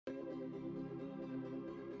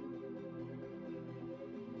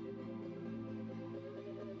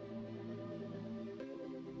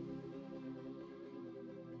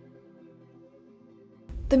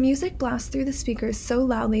The music blasts through the speakers so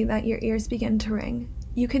loudly that your ears begin to ring.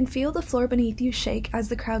 You can feel the floor beneath you shake as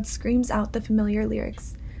the crowd screams out the familiar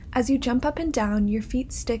lyrics. As you jump up and down, your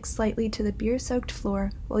feet stick slightly to the beer-soaked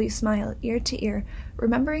floor while you smile ear to ear,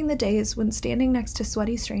 remembering the days when standing next to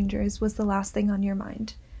sweaty strangers was the last thing on your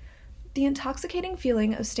mind. The intoxicating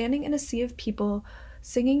feeling of standing in a sea of people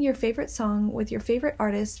singing your favorite song with your favorite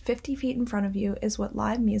artist 50 feet in front of you is what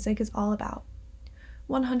live music is all about.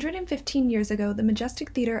 115 years ago, the Majestic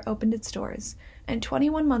Theater opened its doors, and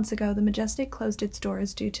 21 months ago, the Majestic closed its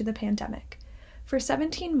doors due to the pandemic. For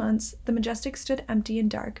 17 months, the Majestic stood empty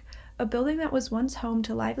and dark. A building that was once home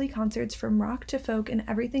to lively concerts from rock to folk and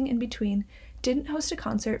everything in between didn't host a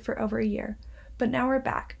concert for over a year. But now we're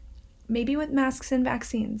back. Maybe with masks and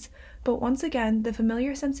vaccines, but once again, the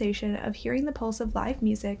familiar sensation of hearing the pulse of live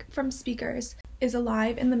music from speakers is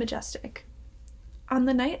alive in the Majestic. On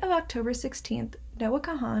the night of October 16th, Noah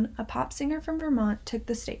Kahan, a pop singer from Vermont, took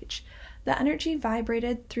the stage. The energy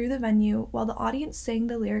vibrated through the venue while the audience sang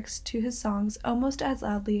the lyrics to his songs almost as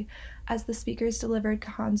loudly as the speakers delivered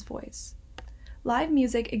Kahan's voice. Live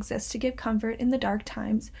music exists to give comfort in the dark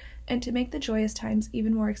times and to make the joyous times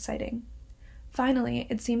even more exciting. Finally,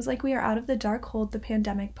 it seems like we are out of the dark hold the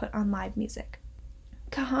pandemic put on live music.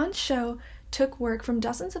 Kahan's show took work from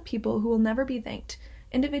dozens of people who will never be thanked,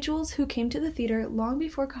 individuals who came to the theater long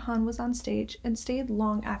before Kahan was on stage and stayed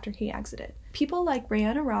long after he exited. People like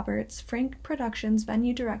Brianna Roberts, Frank Productions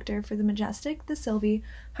venue director for the Majestic, the Sylvie,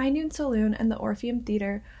 High Noon Saloon, and the Orpheum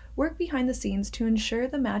Theater, work behind the scenes to ensure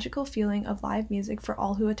the magical feeling of live music for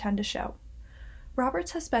all who attend a show.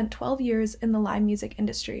 Roberts has spent 12 years in the live music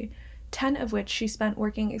industry, 10 of which she spent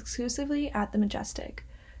working exclusively at the Majestic.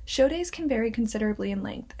 Show days can vary considerably in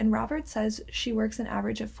length, and Roberts says she works an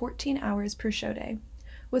average of 14 hours per show day.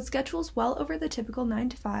 With schedules well over the typical 9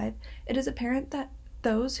 to 5, it is apparent that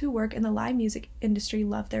those who work in the live music industry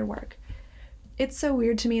love their work. It's so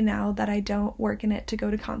weird to me now that I don't work in it to go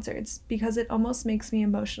to concerts, because it almost makes me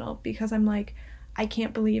emotional, because I'm like, I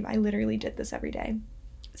can't believe I literally did this every day,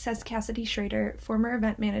 says Cassidy Schrader, former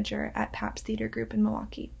event manager at Pabst Theater Group in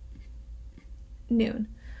Milwaukee. Noon.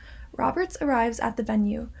 Roberts arrives at the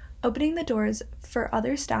venue, opening the doors for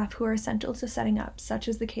other staff who are essential to setting up, such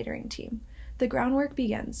as the catering team. The groundwork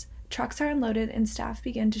begins. Trucks are unloaded and staff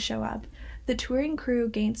begin to show up. The touring crew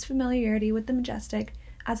gains familiarity with the Majestic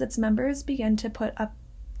as its members begin to put up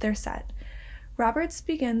their set. Roberts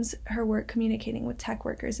begins her work communicating with tech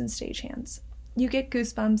workers and stagehands. You get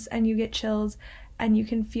goosebumps and you get chills, and you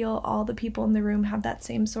can feel all the people in the room have that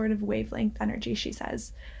same sort of wavelength energy, she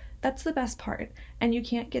says. That's the best part, and you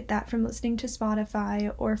can't get that from listening to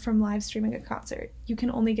Spotify or from live streaming a concert. You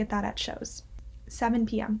can only get that at shows. 7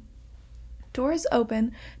 p.m. Doors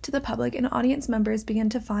open to the public and audience members begin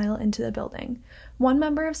to file into the building. One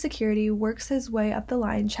member of security works his way up the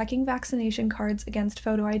line checking vaccination cards against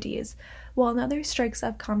photo IDs, while another strikes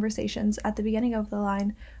up conversations at the beginning of the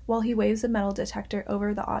line while he waves a metal detector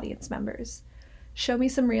over the audience members. "Show me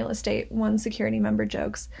some real estate," one security member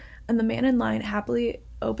jokes, and the man in line happily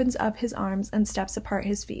opens up his arms and steps apart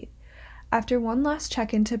his feet. After one last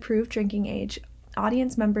check-in to prove drinking age,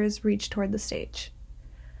 audience members reach toward the stage.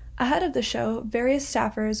 Ahead of the show, various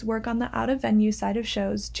staffers work on the out-of-venue side of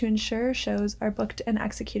shows to ensure shows are booked and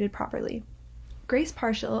executed properly. Grace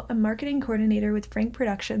Partial, a marketing coordinator with Frank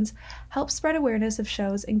Productions, helps spread awareness of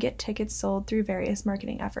shows and get tickets sold through various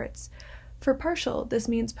marketing efforts. For Partial, this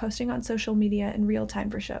means posting on social media in real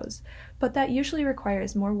time for shows, but that usually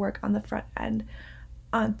requires more work on the front end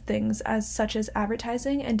on things such as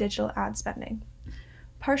advertising and digital ad spending.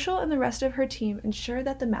 Partial and the rest of her team ensure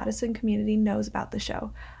that the Madison community knows about the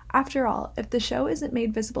show. After all, if the show isn't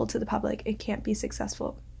made visible to the public, it can't be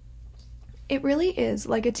successful. It really is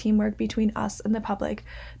like a teamwork between us and the public,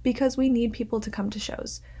 because we need people to come to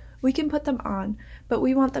shows. We can put them on, but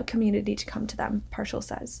we want the community to come to them, Partial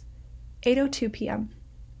says. 8:02 p.m.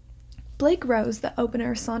 Blake Rose, the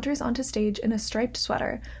opener, saunters onto stage in a striped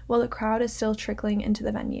sweater while the crowd is still trickling into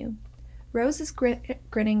the venue. Rose is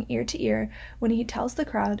grinning ear to ear when he tells the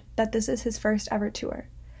crowd that this is his first ever tour.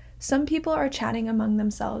 Some people are chatting among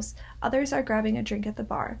themselves, others are grabbing a drink at the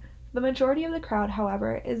bar. The majority of the crowd,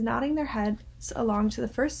 however, is nodding their heads along to the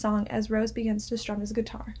first song as Rose begins to strum his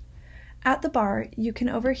guitar. At the bar, you can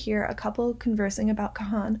overhear a couple conversing about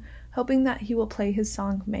Kahan, hoping that he will play his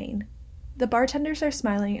song Maine. The bartenders are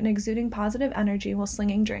smiling and exuding positive energy while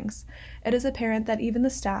slinging drinks. It is apparent that even the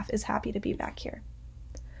staff is happy to be back here.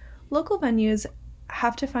 Local venues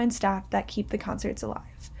have to find staff that keep the concerts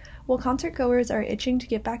alive. While concertgoers are itching to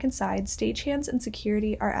get back inside, stagehands and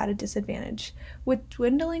security are at a disadvantage. With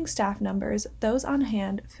dwindling staff numbers, those on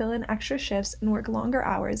hand fill in extra shifts and work longer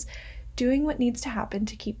hours doing what needs to happen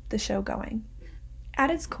to keep the show going. At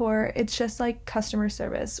its core, it's just like customer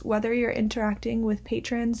service, whether you're interacting with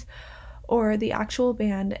patrons or the actual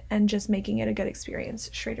band and just making it a good experience,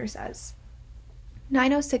 Schrader says.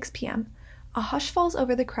 9:06 p.m. A hush falls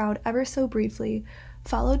over the crowd ever so briefly,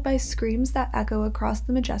 followed by screams that echo across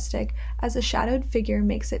the Majestic as a shadowed figure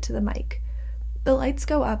makes it to the mic. The lights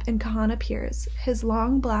go up and Kahan appears, his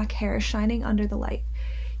long black hair shining under the light.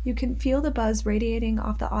 You can feel the buzz radiating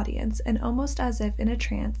off the audience, and almost as if in a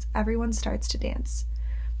trance, everyone starts to dance.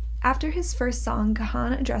 After his first song,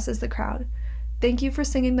 Kahan addresses the crowd. "Thank you for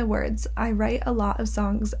singing the words. I write a lot of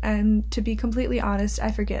songs, and to be completely honest, I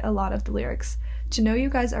forget a lot of the lyrics. To know you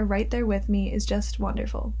guys are right there with me is just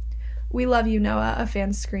wonderful." "We love you, Noah," a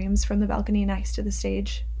fan screams from the balcony next to the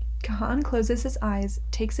stage. Kahan closes his eyes,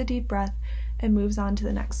 takes a deep breath, and moves on to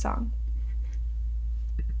the next song.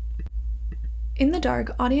 In the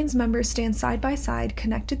dark, audience members stand side by side,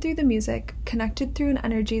 connected through the music, connected through an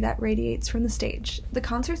energy that radiates from the stage. The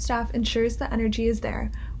concert staff ensures the energy is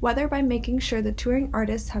there, whether by making sure the touring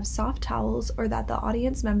artists have soft towels or that the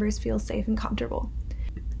audience members feel safe and comfortable.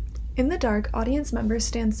 In the dark, audience members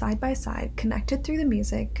stand side by side, connected through the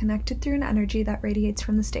music, connected through an energy that radiates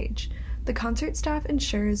from the stage. The concert staff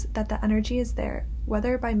ensures that the energy is there,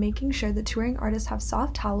 whether by making sure the touring artists have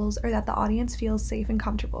soft towels or that the audience feels safe and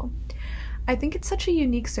comfortable. I think it's such a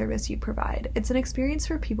unique service you provide. It's an experience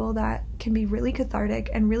for people that can be really cathartic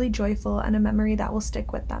and really joyful, and a memory that will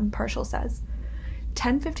stick with them, Partial says.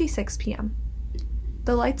 10:56 p.m.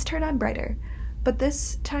 The lights turn on brighter, but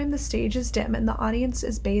this time the stage is dim and the audience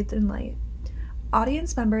is bathed in light.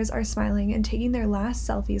 Audience members are smiling and taking their last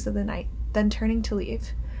selfies of the night, then turning to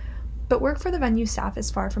leave. But work for the venue staff is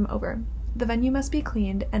far from over. The venue must be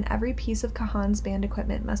cleaned, and every piece of Kahan's band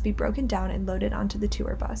equipment must be broken down and loaded onto the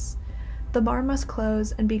tour bus. The bar must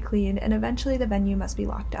close and be cleaned, and eventually the venue must be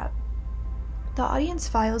locked up. The audience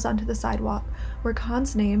files onto the sidewalk, where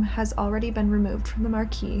Kahan's name has already been removed from the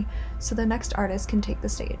marquee, so the next artist can take the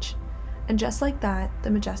stage. And just like that, the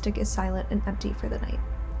Majestic is silent and empty for the night.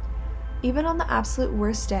 Even on the absolute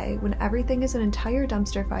worst day, when everything is an entire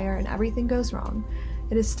dumpster fire and everything goes wrong,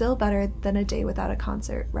 it is still better than a day without a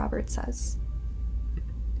concert, Robert says.